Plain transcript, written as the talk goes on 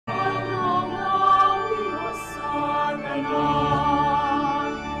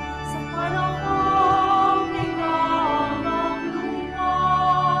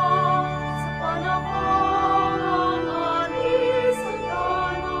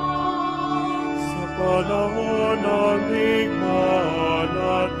panahon ng digmaan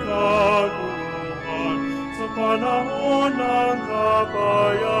at kaguluhan, sa panahon ng kapayapaan,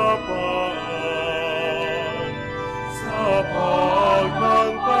 sa pag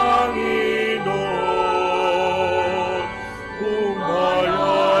ng Panginoon, buong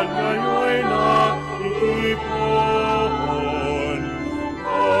bayan ngayon'y naitipon,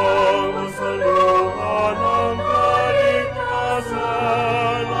 ang masaluhan ng kaligtasan,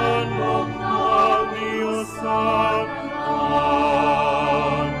 anong ng Diyos sa tahan,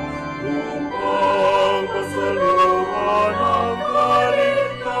 upang masaluhan ng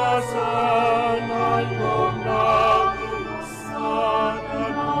kaligtasan, anong ng Diyos sa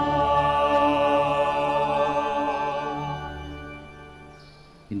tahan.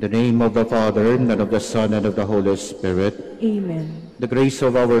 In the name of the Father, and of the Son, and of the Holy Spirit. Amen. The grace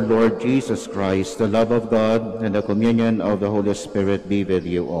of our Lord Jesus Christ, the love of God, and the communion of the Holy Spirit be with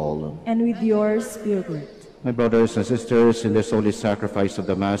you all. And with your spirit. My brothers and sisters, in this holy sacrifice of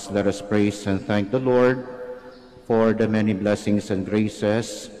the Mass, let us praise and thank the Lord for the many blessings and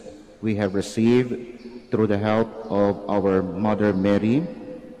graces we have received through the help of our Mother Mary,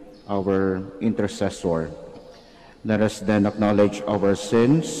 our intercessor. Let us then acknowledge our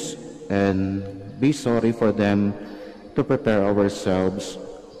sins and be sorry for them, to prepare ourselves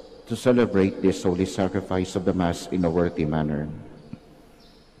to celebrate this holy sacrifice of the Mass in a worthy manner.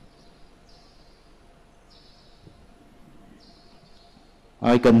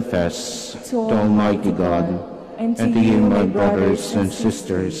 I confess to Almighty God and to you, my brothers and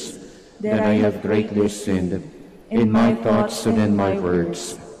sisters, that I have greatly sinned in my thoughts and in my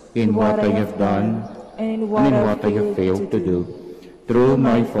words, in what I have done and in what I have failed to do, through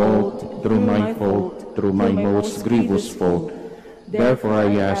my fault, through my most grievous fault. Therefore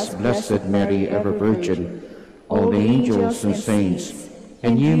I ask Blessed Mary, ever Virgin, all the angels and saints,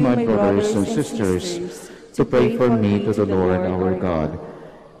 and you, my brothers and sisters, to pray for me to the Lord our God.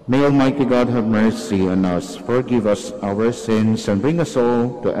 May Almighty God have mercy on us, forgive us our sins, and bring us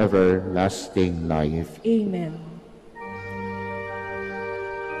all to everlasting life. Amen.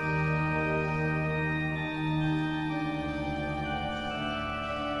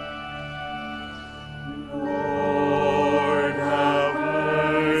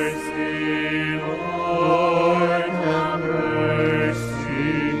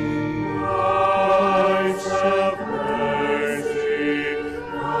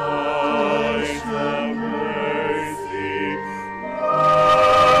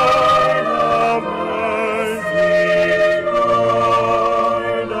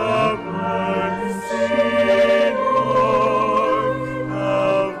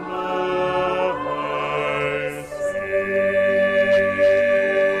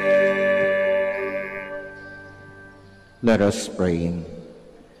 Let us pray.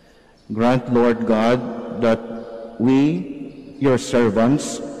 Grant, Lord God, that we, your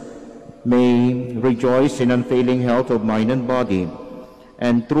servants, may rejoice in unfailing health of mind and body,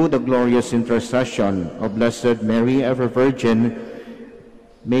 and through the glorious intercession of Blessed Mary, ever Virgin,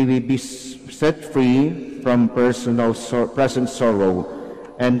 may we be set free from present sorrow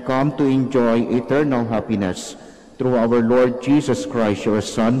and come to enjoy eternal happiness through our Lord Jesus Christ, your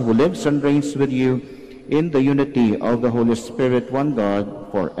Son, who lives and reigns with you in the unity of the Holy Spirit, one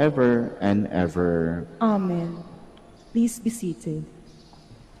God, forever and ever. Amen. Please be seated.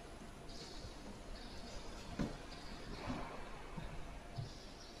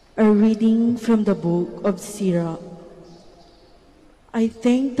 A reading from the book of Sirach. I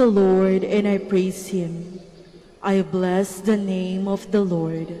thank the Lord and I praise him. I bless the name of the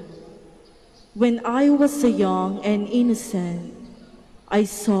Lord. When I was young and innocent, I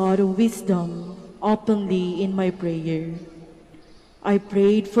sought wisdom openly in my prayer. I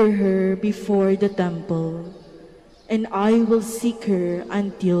prayed for her before the temple, and I will seek her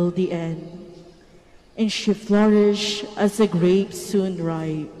until the end. And she flourished as a grape soon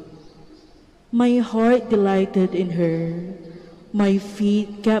ripe. My heart delighted in her, my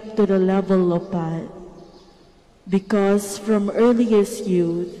feet kept to the level of path. Because from earliest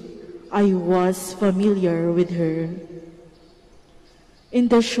youth I was familiar with her.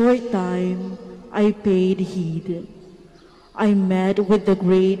 In the short time I paid heed. I met with the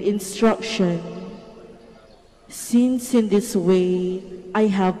great instruction. Since in this way I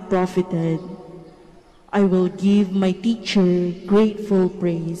have profited, I will give my teacher grateful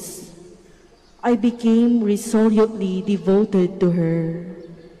praise. I became resolutely devoted to her.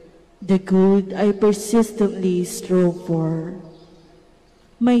 The good I persistently strove for.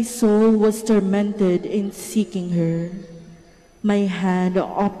 My soul was tormented in seeking her. My hand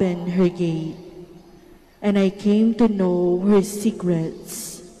opened her gate, and I came to know her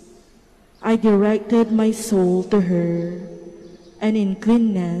secrets. I directed my soul to her, and in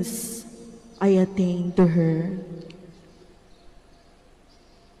cleanness I attained to her.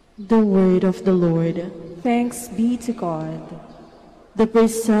 The word of the Lord. Thanks be to God. The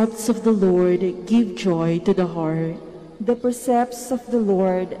precepts of the Lord give joy to the heart. The precepts of the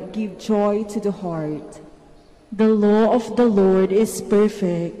Lord give joy to the heart. The law of the Lord is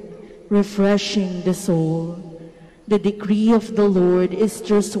perfect, refreshing the soul. The decree of the Lord is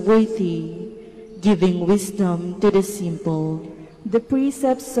trustworthy, giving wisdom to the simple. The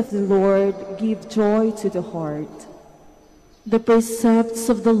precepts of the Lord give joy to the heart. The precepts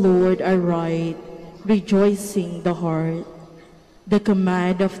of the Lord are right, rejoicing the heart. The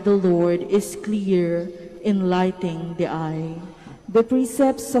command of the Lord is clear, enlightening the eye. The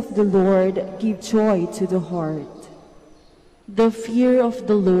precepts of the Lord give joy to the heart. The fear of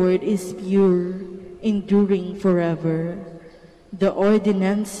the Lord is pure, enduring forever. The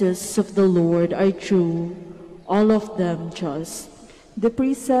ordinances of the Lord are true, all of them just. The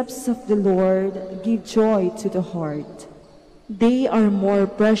precepts of the Lord give joy to the heart. They are more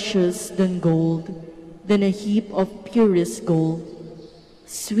precious than gold, than a heap of purest gold,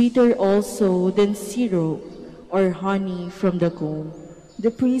 sweeter also than syrup or honey from the comb.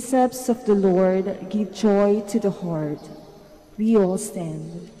 The precepts of the Lord give joy to the heart. We all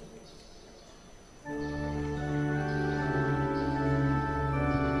stand.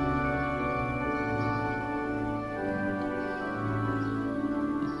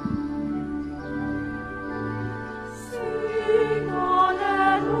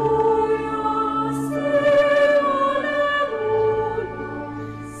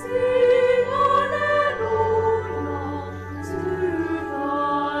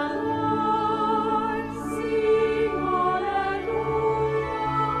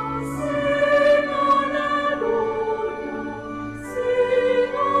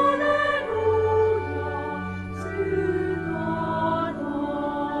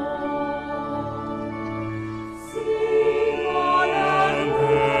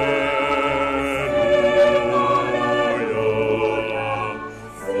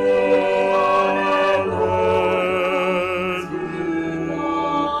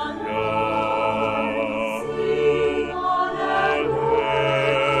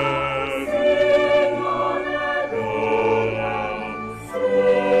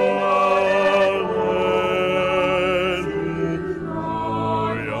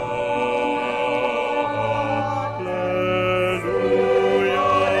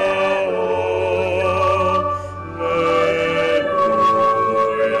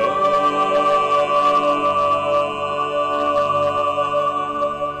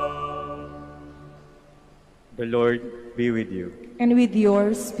 The Lord be with you. And with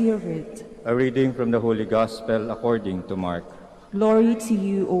your spirit. A reading from the Holy Gospel according to Mark. Glory to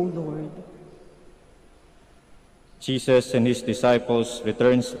you, O Lord. Jesus and his disciples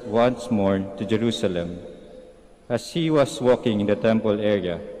returned once more to Jerusalem. As he was walking in the temple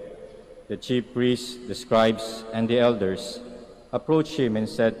area, the chief priests, the scribes, and the elders approached him and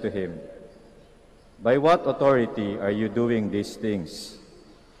said to him, "By what authority are you doing these things?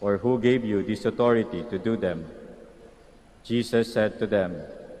 Or who gave you this authority to do them?" Jesus said to them,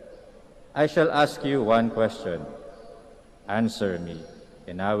 "I shall ask you one question. Answer me,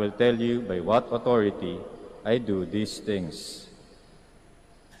 and I will tell you by what authority I do these things.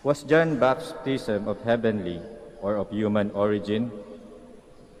 Was John's baptism of heavenly or of human origin?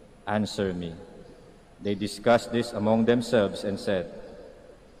 Answer me." They discussed this among themselves and said,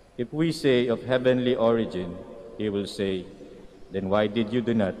 "If we say of heavenly origin," he will say, "then why did you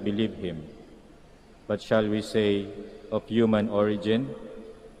do not believe him? But shall we say of human origin?"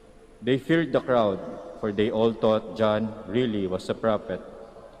 They feared the crowd, for they all thought John really was a prophet.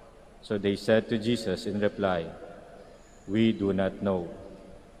 So they said to Jesus in reply, "We do not know."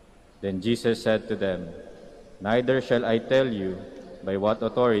 Then Jesus said to them, "Neither shall I tell you by what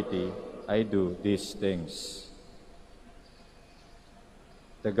authority I do these things."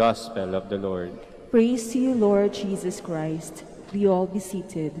 The Gospel of the Lord. Praise to you, Lord Jesus Christ. We all be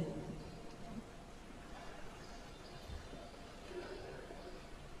seated.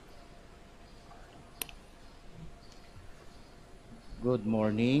 Good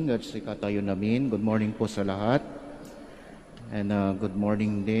morning, Katayo namin. Good morning po sa lahat. And good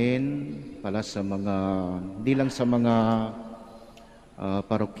morning din pala sa mga, hindi lang sa mga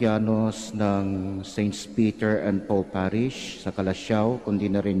parokyanos ng Saints Peter and Paul Parish sa Kalasyaw, kundi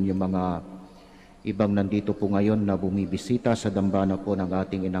na rin yung mga ibang nandito po ngayon na bumibisita sa dambana po ng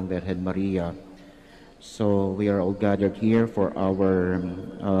ating Inang Birhen Maria. So we are all gathered here for our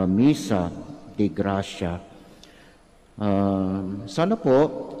Misa De Gracia. Sana po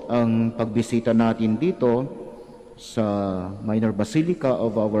ang pagbisita natin dito sa Minor Basilica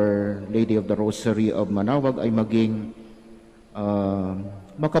of Our Lady of the Rosary of Manaoag ay maging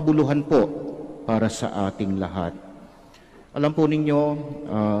makabuluhan po para sa ating lahat. Alam po ninyo,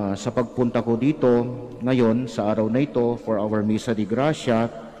 sa pagpunta ko dito ngayon sa araw na ito for our Misa De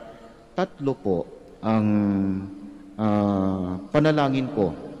Gracia, 3 po ang panalangin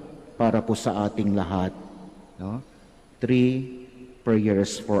ko para po sa ating lahat. No? 3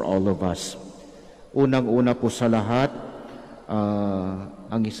 prayers for all of us. Unang-una po sa lahat,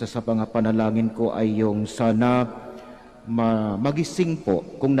 ang isa sa mga panalangin ko ay yung sana magising po,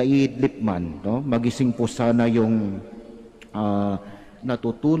 kung naiidlip man, no? Magising po sana yung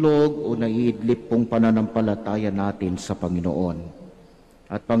natutulog o naiidlip pong pananampalataya natin sa Panginoon.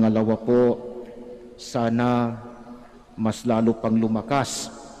 At pangalawa po, sana mas lalo pang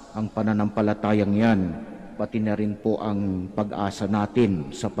lumakas ang pananampalatayang yan, pati na rin po ang pag-asa natin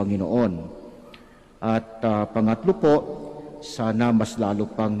sa Panginoon. At pangatlo po, sana mas lalo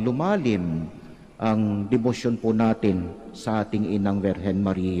pang lumalim ang debosyon po natin sa ating Inang Birhen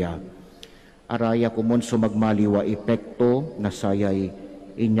Maria. Araya kumon sumagmaliwa epekto na sayay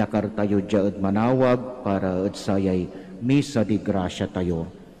inyakar tayo dyaad Manaoag para at sayay Misa De Gracia tayo.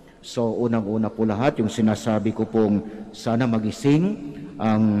 So unang-una po lahat yung sinasabi ko pong sana magising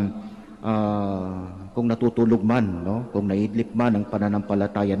ang kung natutulog man, no? Kung naidlip man ang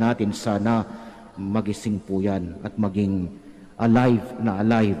pananampalataya natin, sana magising po yan at maging alive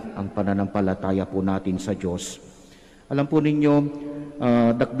ang pananampalataya po natin sa Diyos. Alam po ninyo,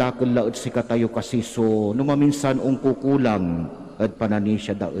 dakdakol laot si katayo kasi so numaminsan ang kukulang at panani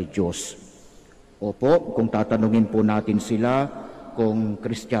siya daot Diyos. Opo, kung tatanungin po natin sila kung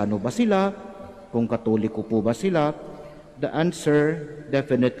Kristiyano ba sila, kung Katoliko po ba sila, the answer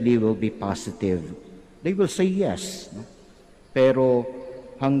definitely will be positive. They will say yes. No? Pero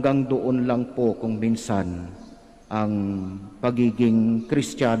hanggang doon lang po kung minsan ang pagiging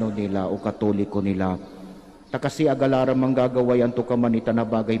Kristiyano nila o Katoliko nila. Takasi agalaran manggagawayan to kamanita na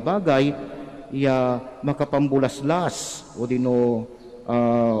bagay-bagay, ya makapambulaslas o dino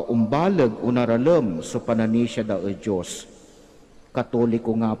umbalag o naralam so pananisya da o Diyos.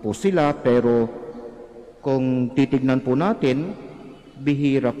 Katoliko nga po sila, pero kung titignan po natin,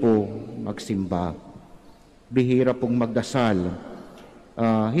 bihira po magsimba. Bihira pong magdasal.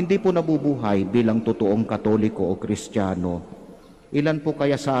 Hindi po nabubuhay bilang totoong Katoliko o Kristiyano. Ilan po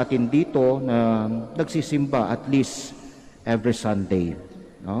kaya sa atin dito na nagsisimba at least every Sunday?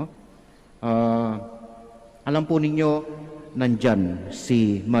 No? Alam po ninyo, nandyan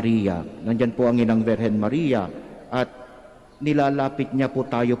si Maria. Nandyan po ang Inang Birhen Maria at nilalapit niya po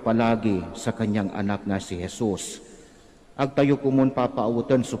tayo palagi sa kanyang anak na si Jesus. Ag tayo kumun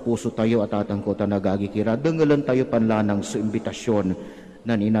papaawutan, supuso tayo at atangkotan nagagikira. Dengalan tayo panlanang sa imbitasyon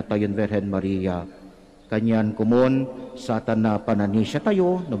na ninatayon Birhen Maria. Kanyan kumun sa na pananisya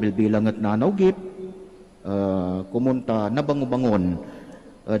tayo, nabilbilang at nanaugip, kumunta nabangubangon,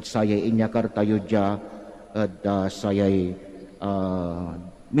 at sayay inyakar tayo dya, at sayay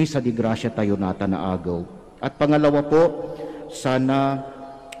Misa De Gracia tayo nata na agaw. At pangalawa po, sana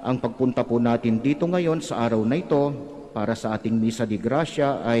ang pagpunta po natin dito ngayon sa araw na ito, para sa ating Misa De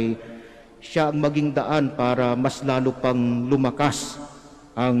Gracia ay siya ang maging daan para mas lalo pang lumakas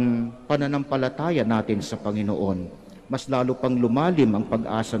ang pananampalataya natin sa Panginoon. Mas lalo pang lumalim ang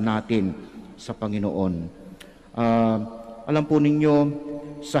pag-asa natin sa Panginoon. Alam po ninyo,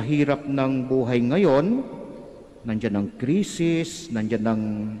 sa hirap ng buhay ngayon, nandyan ang krisis, nandyan ang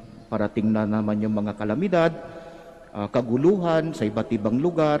parating na naman yung mga kalamidad, kaguluhan sa iba't ibang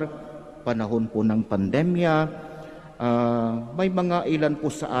lugar, panahon po ng pandemya. May mga ilan po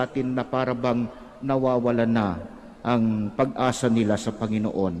sa atin na parabang nawawala na ang pag-asa nila sa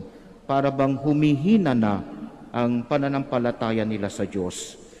Panginoon. Parabang humihina na ang pananampalataya nila sa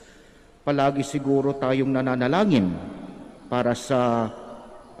Diyos. Palagi siguro tayong nananalangin para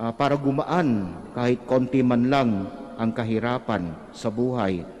gumaan kahit konti man lang ang kahirapan sa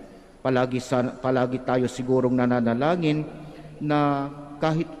buhay. Palagi tayo sigurong nananalangin na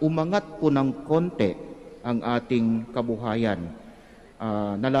kahit umangat po ng konti ang ating kabuhayan.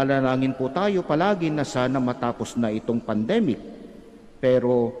 Nalalangin po tayo palagi na sana matapos na itong pandemic.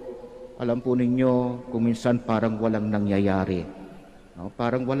 Pero alam po ninyo, kung minsan parang walang nangyayari. No?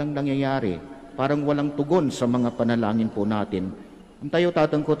 Parang walang nangyayari. Parang walang tugon sa mga panalangin po natin. Ang tayo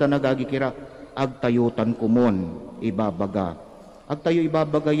tatangkutan nagagikira, agtayutan kumon, ibabaga. Agtayo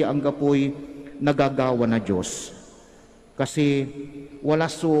ibabagaya ang gapoy nagagawa na Diyos. Kasi wala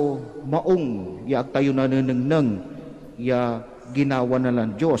so maong ya agtayo na nanengneng ya ginawa na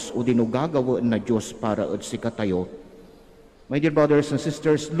lang Diyos o dinugagawa na Diyos para at sikatayo. My dear brothers and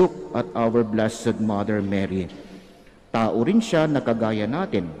sisters, look at our Blessed Mother Mary. Tao rin siya na kagaya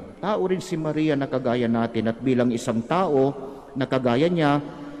natin. Tao rin si Maria na kagaya natin, at bilang isang tao na kagaya niya,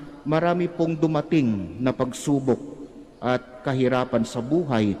 marami pong dumating na pagsubok at kahirapan sa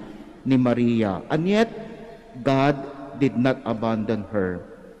buhay ni Maria. And yet, God did not abandon her.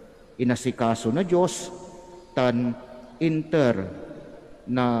 Inasikaso na Diyos, tan inter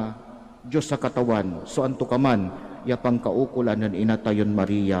na Diyos sa katawan. So anto ka man, yapang kaukulan ng inatayon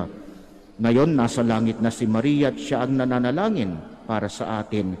Maria. Ngayon, nasa langit na si Maria at siya ang nananalangin para sa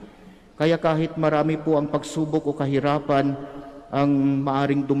atin. Kaya kahit marami po ang pagsubok o kahirapan ang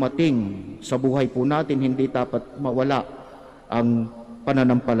maaring dumating sa buhay po natin, hindi dapat mawala ang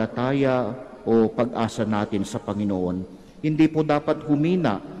pananampalataya o pag-asa natin sa Panginoon. Hindi po dapat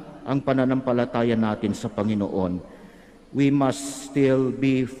humina ang pananampalataya natin sa Panginoon. We must still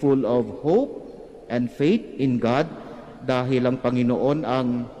be full of hope and faith in God, dahil ang Panginoon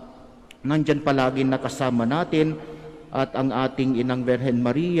ang nandyan palagi nakasama natin, at ang ating Inang Birhen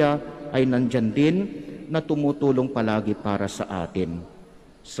Maria ay nandyan din na tumutulong palagi para sa atin.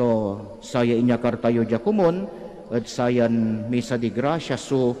 So, saya inyakar tayo diakumon, at sayan Misa De Gracia,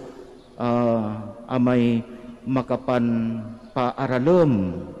 so amay makapan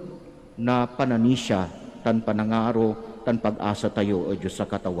paaralam na pananisya, tan panangaro, tan pag-asa tayo o Diyos sa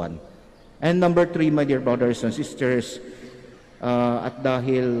katawan. And number 3, my dear brothers and sisters, at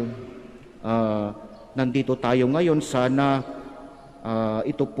dahil nandito tayo ngayon, sana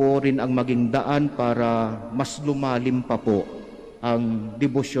ito po rin ang maging daan para mas lumalim pa po ang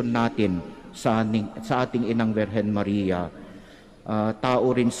debosyon natin sa ating Inang Birhen Maria. Tao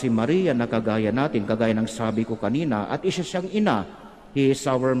rin si Maria na kagaya natin, kagaya ng sabi ko kanina, at isa siyang ina. She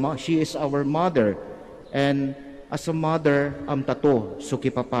is our mother, and as a mother, tato,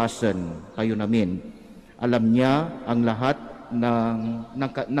 sukipapasan kayo namin. Alam niya ang lahat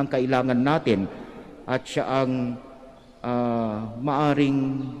ng kailangan natin, at siya ang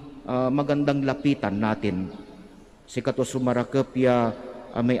maaring magandang lapitan natin. Si kato sumarakapya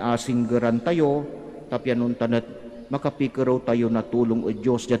may asing geran tayo, tapya nun tanat makapikaraw tayo na tulong o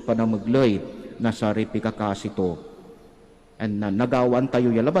Diyos diat panamaglay na sari pikakasito. And nagawan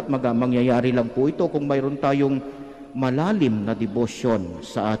tayo yalabat, mangyayari lang po ito kung mayroon tayong malalim na debosyon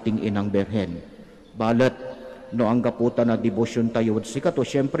sa ating Inang Birhen. Balat, no ang kaputan na debosyon tayo, si kato,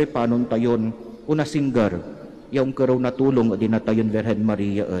 syempre panon tayon unasinggar, yung karaw na tulong di na tayon Birhen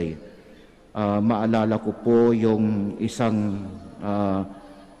Maria ay. Maalala ko po yung isang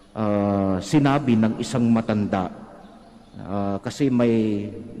sinabi ng isang matanda, kasi may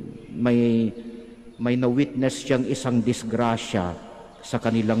na-witness siyang isang disgrasya sa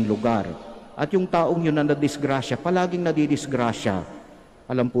kanilang lugar. At yung taong yun na nadisgrasya, palaging nadidisgrasya.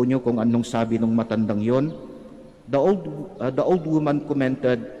 Alam po nyo kung anong sabi ng matandang yon? The old woman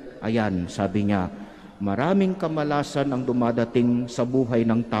commented, ayan, sabi niya, maraming kamalasan ang dumadating sa buhay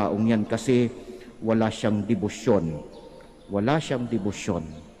ng taong yan kasi wala siyang debosyon. Wala siyang debosyon,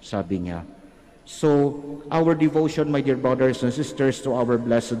 sabi niya. So, our devotion, my dear brothers and sisters, to our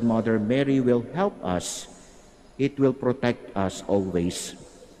Blessed Mother Mary will help us. It will protect us always.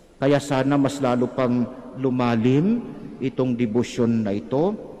 Kaya sana mas lalo pang lumalim itong debosyon na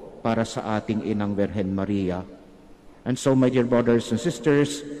ito para sa ating Inang Birhen Maria. And so, my dear brothers and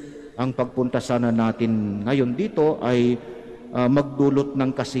sisters, ang pagpunta sana natin ngayon dito ay magdulot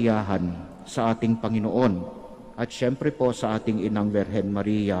ng kasiyahan sa ating Panginoon. At syempre po sa ating Inang Birhen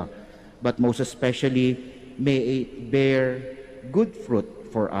Maria. But most especially, may it bear good fruit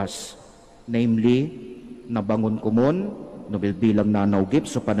for us. Namely, nabangon kumon, nabilbilang nanaugip,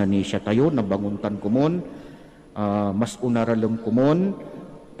 so pananisya tayo, nabanguntan kumon, mas unaralam kumon,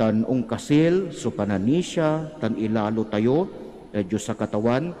 tan ungkasil, so pananisya, tan ilalo tayo, Diyos sa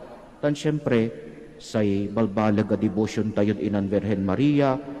katawan, tan syempre, say balbalag a devotion tayo Inang Birhen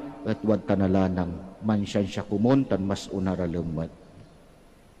Maria, at wad tanalanang, mansyan siya kumon, tan mas unaralam.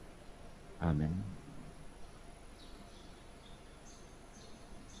 Amen.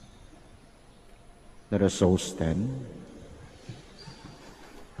 Let us all stand.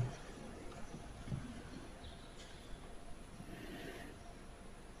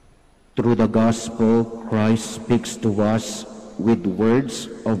 Through the gospel, Christ speaks to us with words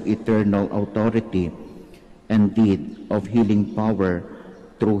of eternal authority and deed of healing power.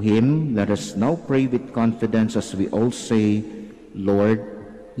 Through him, let us now pray with confidence as we all say, Lord,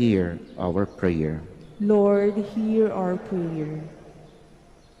 hear our prayer. Lord, hear our prayer.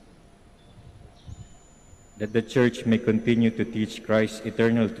 That the Church may continue to teach Christ's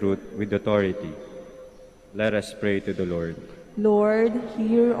eternal truth with authority. Let us pray to the Lord. Lord,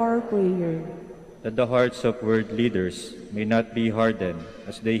 hear our prayer. that the hearts of world leaders may not be hardened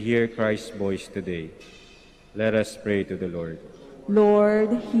as they hear Christ's voice today. Let us pray to the Lord.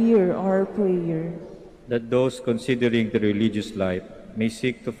 Lord, hear our prayer. That those considering the religious life may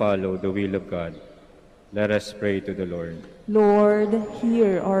seek to follow the will of God. Let us pray to the Lord. Lord,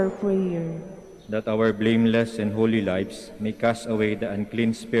 hear our prayer. That our blameless and holy lives may cast away the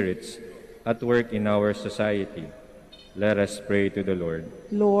unclean spirits at work in our society. Let us pray to the Lord.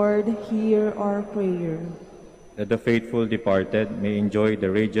 Lord, hear our prayer. That the faithful departed may enjoy the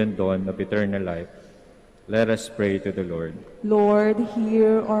radiant dawn of eternal life. Let us pray to the Lord. Lord,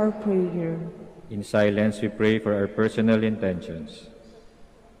 hear our prayer. In silence we pray for our personal intentions.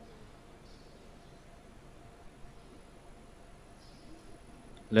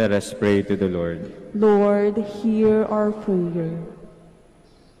 Let us pray to the Lord. Lord, hear our prayer.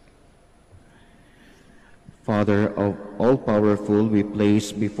 Father of all-powerful, we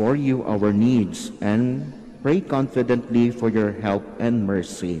place before you our needs and pray confidently for your help and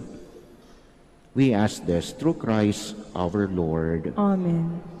mercy. We ask this through Christ our Lord.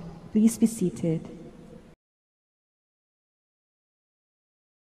 Amen. Please be seated.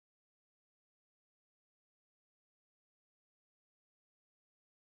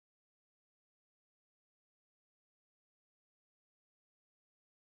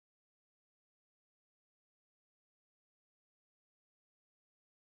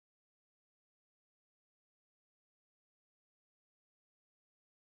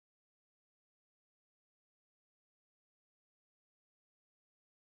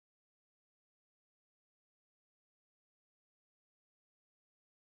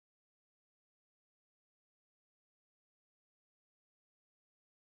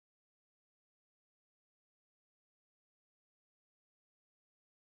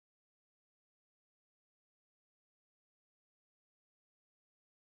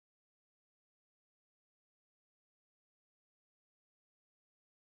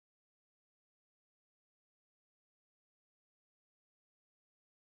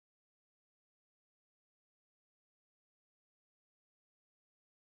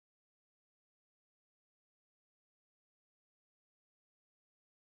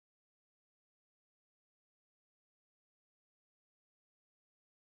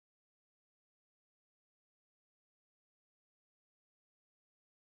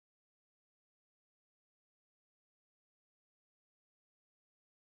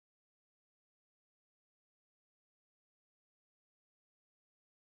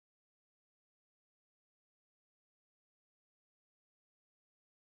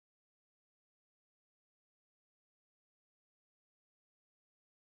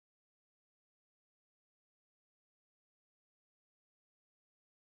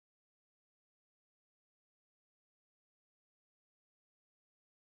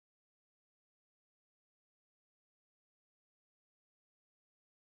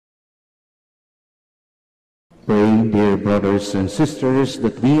 Pray, dear brothers and sisters,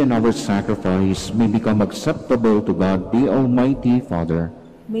 that we and our sacrifice may become acceptable to God, the Almighty Father.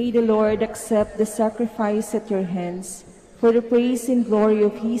 May the Lord accept the sacrifice at your hands for the praise and glory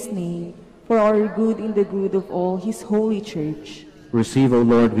of his name, for our good and the good of all his holy church. Receive, O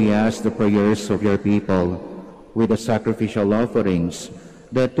Lord, we ask, the prayers of your people with the sacrificial offerings,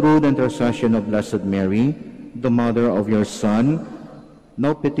 that through the intercession of Blessed Mary, the mother of your Son,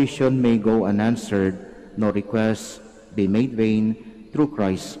 no petition may go unanswered, no request be made vain, through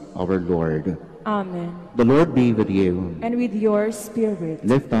Christ our Lord. Amen. The Lord be with you. And with your spirit.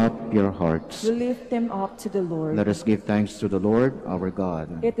 Lift up your hearts. We lift them up to the Lord. Let us give thanks to the Lord our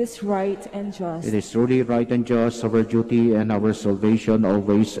God. It is right and just. It is truly right and just, our duty and our salvation,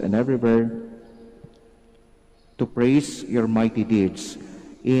 always and everywhere, to praise your mighty deeds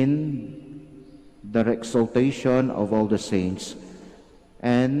in the exaltation of all the saints,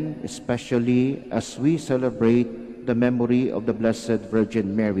 and especially as we celebrate the memory of the Blessed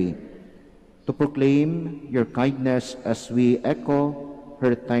Virgin Mary, to proclaim your kindness as we echo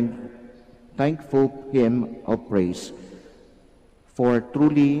her thankful hymn of praise. For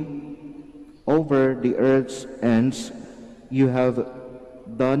truly, over the earth's ends, you have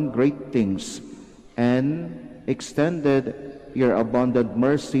done great things and extended your abundant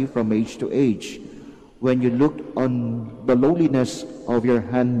mercy from age to age. When you looked on the lowliness of your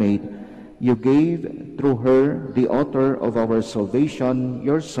handmaid, you gave through her, the author of our salvation,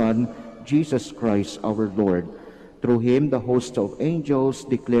 your Son, Jesus Christ our Lord. Through him the host of angels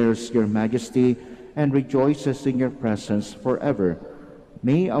declares your majesty and rejoices in your presence forever.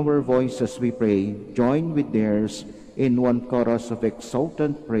 May our voices, we pray, join with theirs in one chorus of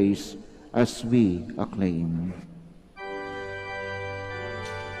exultant praise as we acclaim.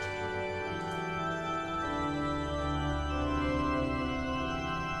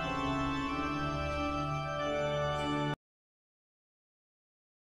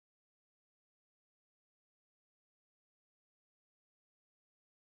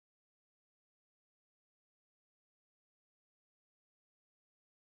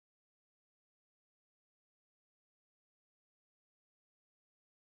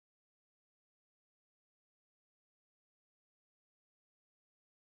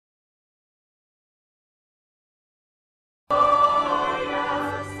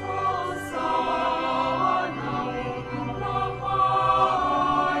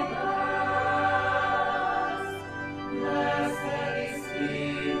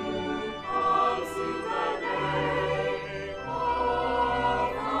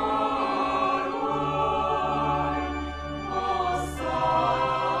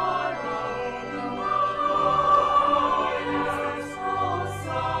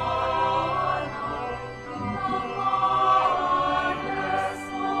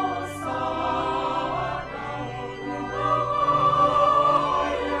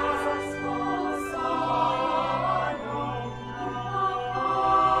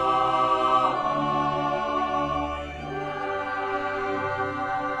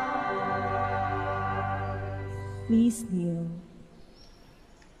 Please kneel.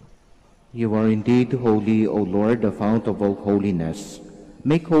 You are indeed holy, O Lord, the fount of all holiness.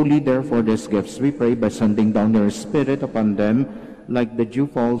 Make holy, therefore, these gifts, we pray, by sending down your Spirit upon them, like the dew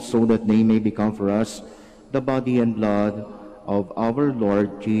falls, so that they may become for us the body and blood of our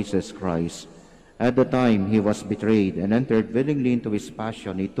Lord Jesus Christ. At the time he was betrayed and entered willingly into his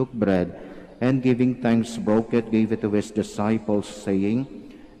passion, he took bread, and giving thanks, broke it, gave it to his disciples, saying,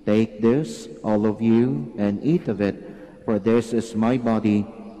 Take this, all of you, and eat of it, for this is my body,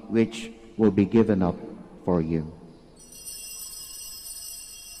 which will be given up for you.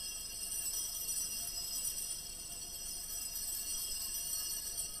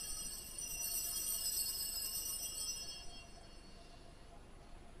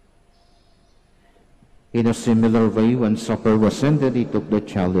 In a similar way, when supper was ended, he took the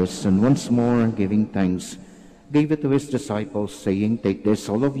chalice, and once more, giving thanks, gave it to his disciples, saying, Take this,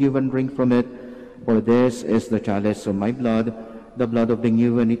 all of you, and drink from it, for this is the chalice of my blood, the blood of the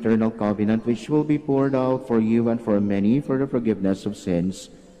new and eternal covenant, which will be poured out for you and for many for the forgiveness of sins.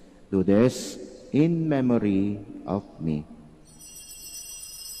 Do this in memory of me.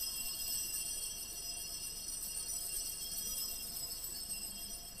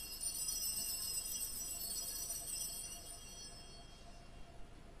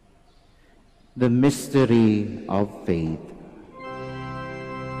 The mystery of faith.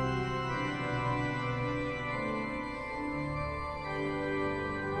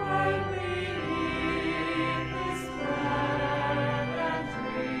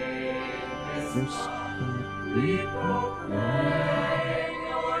 We proclaim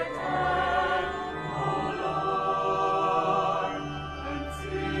your death, O Lord,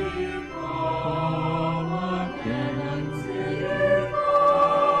 until you come again, until you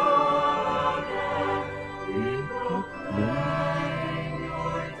come again. We proclaim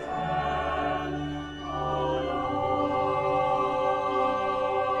your death, O Lord.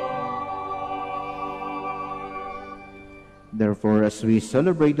 Therefore, as we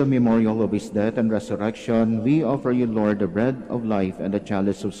celebrate the memorial of his death and resurrection, we offer you, Lord, the bread of life and the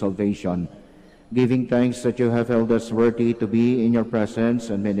chalice of salvation, giving thanks that you have held us worthy to be in your presence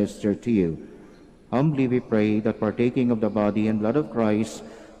and minister to you. Humbly we pray that, partaking of the body and blood of Christ,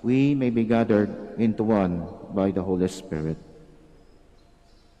 we may be gathered into one by the Holy Spirit.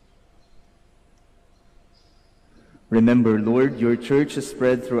 Remember, Lord, your church is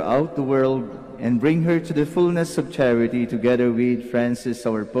spread throughout the world, and bring her to the fullness of charity, together with Francis,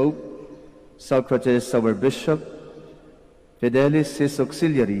 our Pope, Socrates, our Bishop, Fidelis, his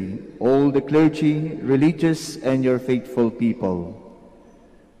auxiliary, all the clergy, religious, and your faithful people.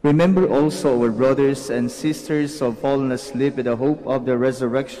 Remember also our brothers and sisters who have fallen asleep in the hope of the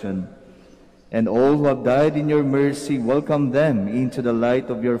resurrection, and all who have died in your mercy, welcome them into the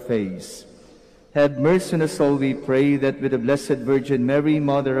light of your face. Have mercy on us all, we pray, that with the Blessed Virgin Mary,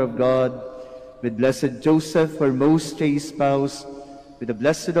 Mother of God, with Blessed Joseph, her most chaste spouse, with the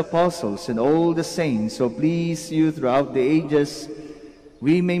blessed apostles and all the saints who please you throughout the ages,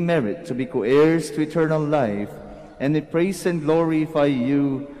 we may merit to be co-heirs to eternal life, and we praise and glorify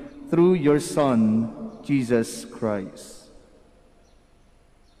you through your Son, Jesus Christ.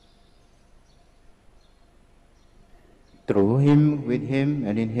 Through him, with him,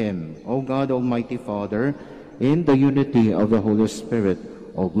 and in him, O God, Almighty Father, in the unity of the Holy Spirit,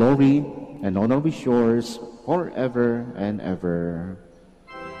 all glory and honor be yours forever and ever.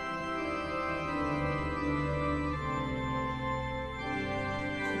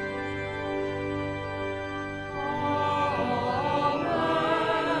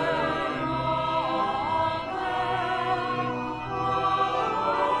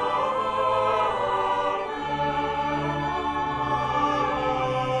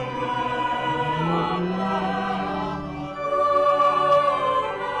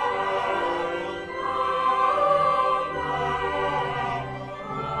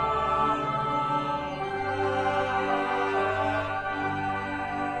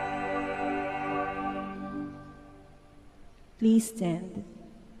 Please stand.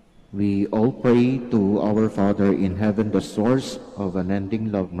 We all pray to our Father in heaven, the source of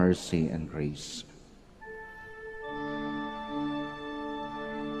unending love, mercy, and grace.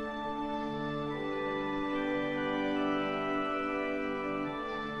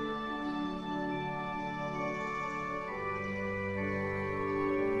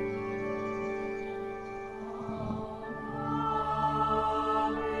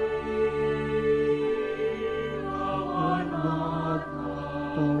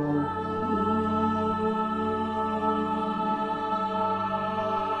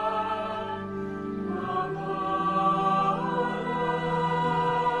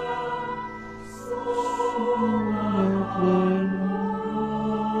 So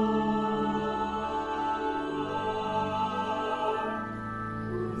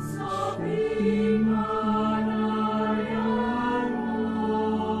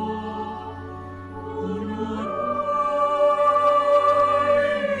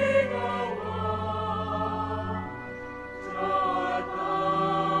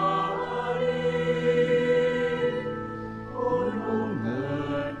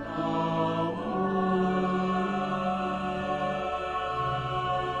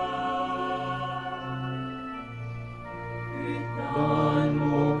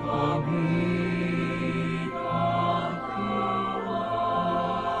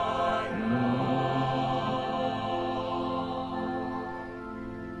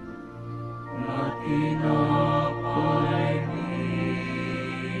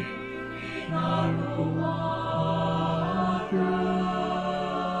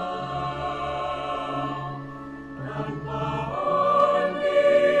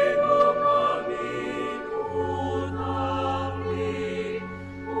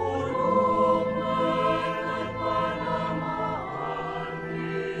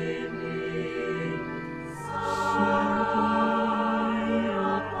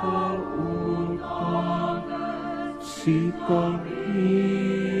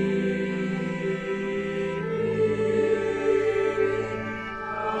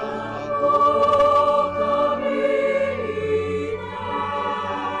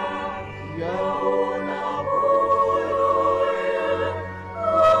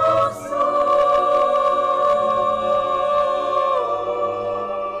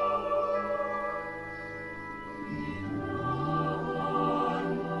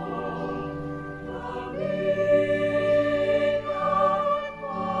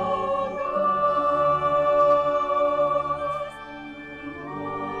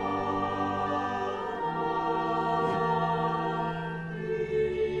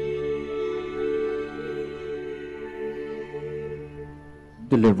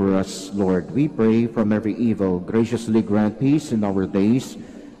Deliver us, Lord, we pray, from every evil. Graciously grant peace in our days,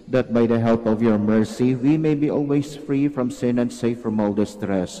 that by the help of your mercy we may be always free from sin and safe from all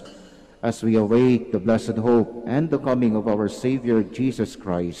distress, as we await the blessed hope and the coming of our Savior Jesus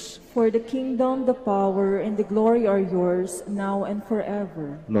Christ. For the kingdom, the power, and the glory are yours, now and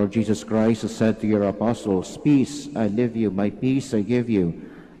forever. Lord Jesus Christ, who said to your apostles, "Peace I leave you, my peace I give you,"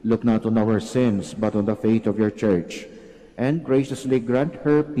 look not on our sins, but on the faith of your church, and graciously grant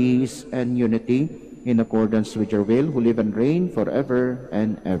her peace and unity in accordance with your will, who live and reign forever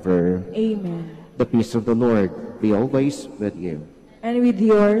and ever. Amen. The peace of the Lord be always with you. And with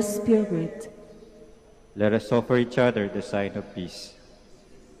your spirit. Let us offer each other the sign of peace.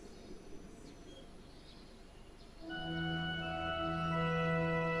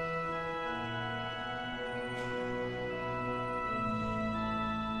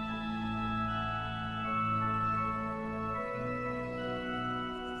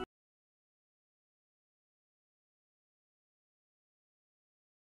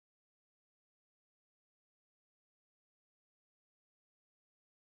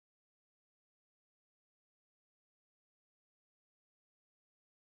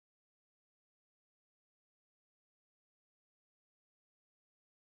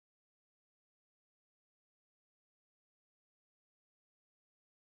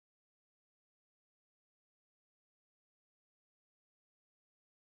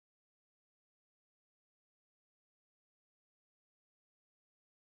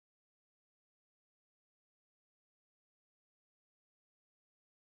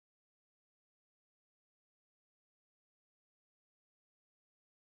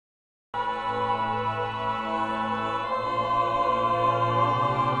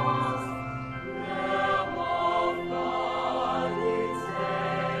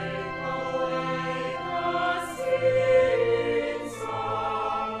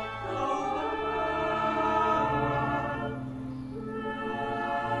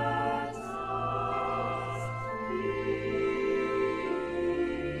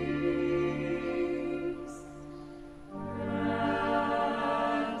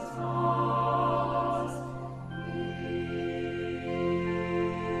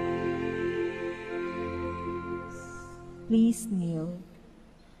 Please kneel.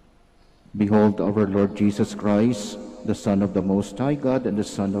 Behold our Lord Jesus Christ, the Son of the Most High God and the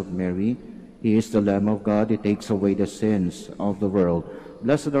Son of Mary. He is the Lamb of God. He takes away the sins of the world.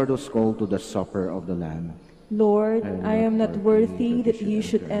 Blessed are those called to the supper of the Lamb. Lord, I am not worthy that you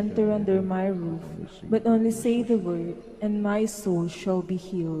should enter under my roof, but only say the word, and my soul shall be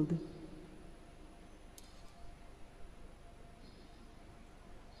healed.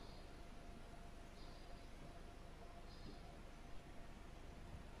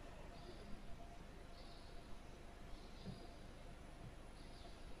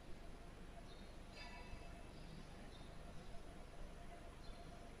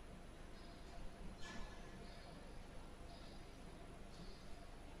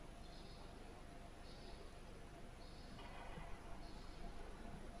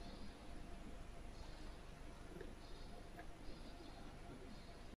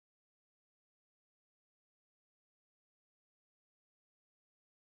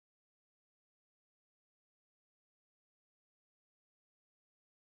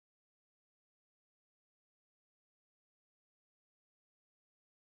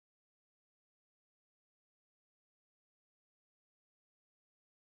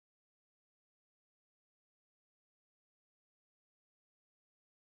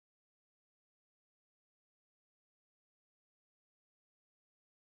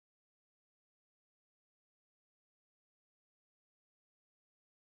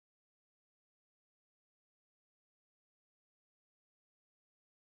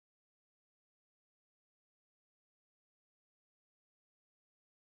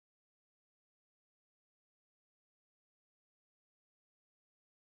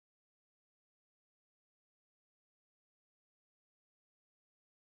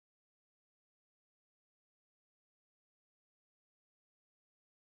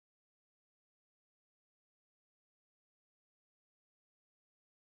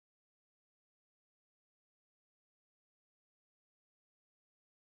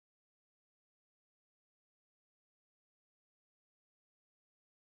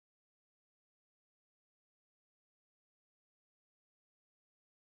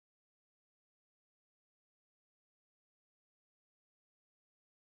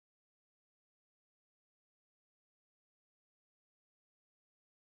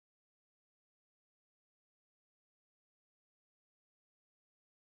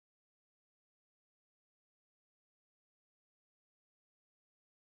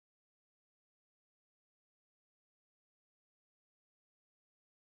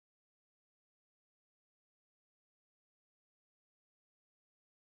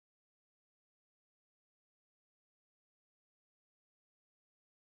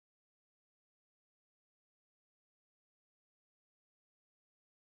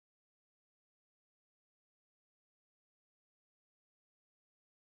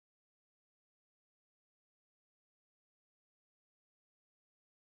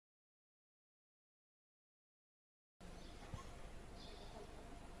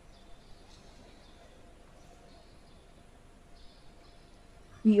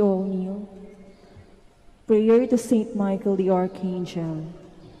 We all kneel. Prayer to Saint Michael the Archangel.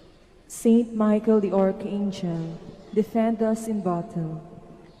 Saint Michael the Archangel, defend us in battle.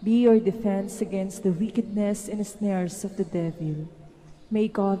 Be our defense against the wickedness and snares of the devil. May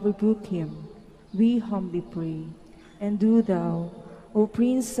God rebuke him, we humbly pray. And do thou, O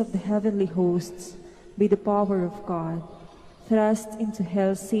Prince of the heavenly hosts, by the power of God, thrust into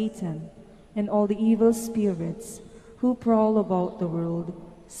hell Satan and all the evil spirits who prowl about the world,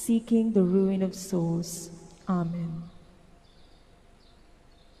 seeking the ruin of souls. Amen.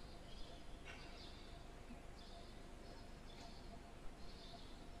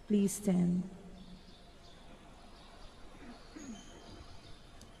 Please stand.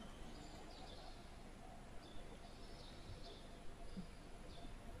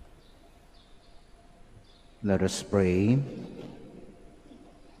 Let us pray.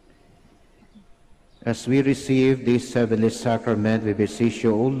 As we receive this heavenly sacrament, we beseech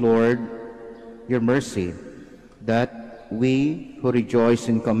you, O Lord, your mercy, that we who rejoice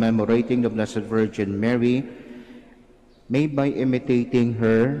in commemorating the Blessed Virgin Mary may, by imitating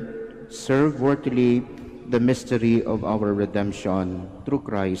her, serve worthily the mystery of our redemption through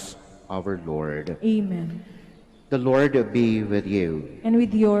Christ our Lord. Amen. The Lord be with you. And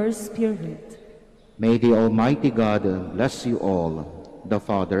with your spirit. May the Almighty God bless you all, the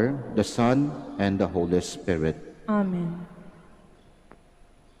Father, the Son, and the Holy Spirit. Amen.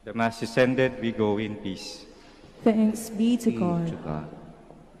 The Mass is ended. We go in peace. Thanks be to God.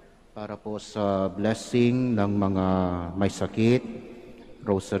 Para po sa blessing ng mga may sakit,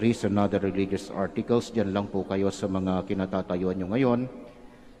 rosaries and other religious articles, dyan lang po kayo sa mga kinatatayuan nyo ngayon.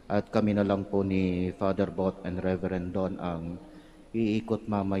 At kami na lang po ni Father Bot and Reverend Don ang iikot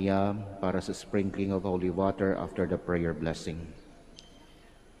mamaya para sa sprinkling of holy water after the prayer blessing.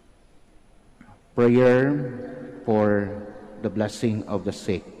 Prayer for the blessing of the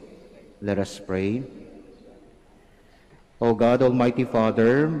sick. Let us pray. O God, Almighty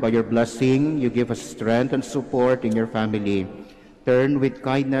Father, by your blessing, you give us strength and support in your family. Turn with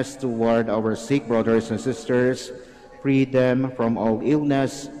kindness toward our sick brothers and sisters, free them from all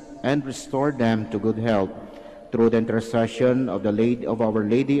illness, and restore them to good health. Through the intercession of Our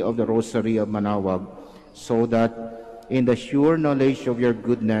Lady of the Rosary of Manaoag, so that in the sure knowledge of your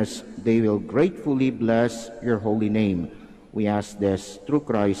goodness, they will gratefully bless your holy name. We ask this through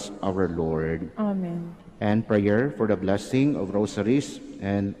Christ our Lord. Amen. And prayer for the blessing of rosaries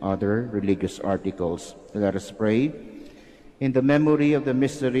and other religious articles. Let us pray. In the memory of the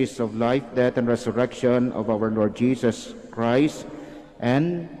mysteries of life, death, and resurrection of our Lord Jesus Christ,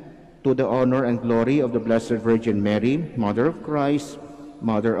 and to the honor and glory of the Blessed Virgin Mary, Mother of Christ,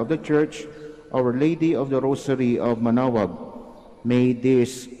 Mother of the Church, Our Lady of the Rosary of Manaoag, may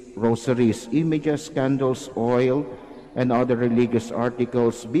these rosaries, images, candles, oil, and other religious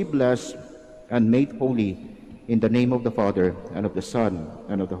articles be blessed and made holy in the name of the Father, and of the Son,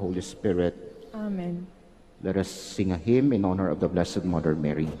 and of the Holy Spirit. Amen. Let us sing a hymn in honor of the Blessed Mother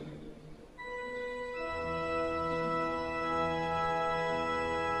Mary.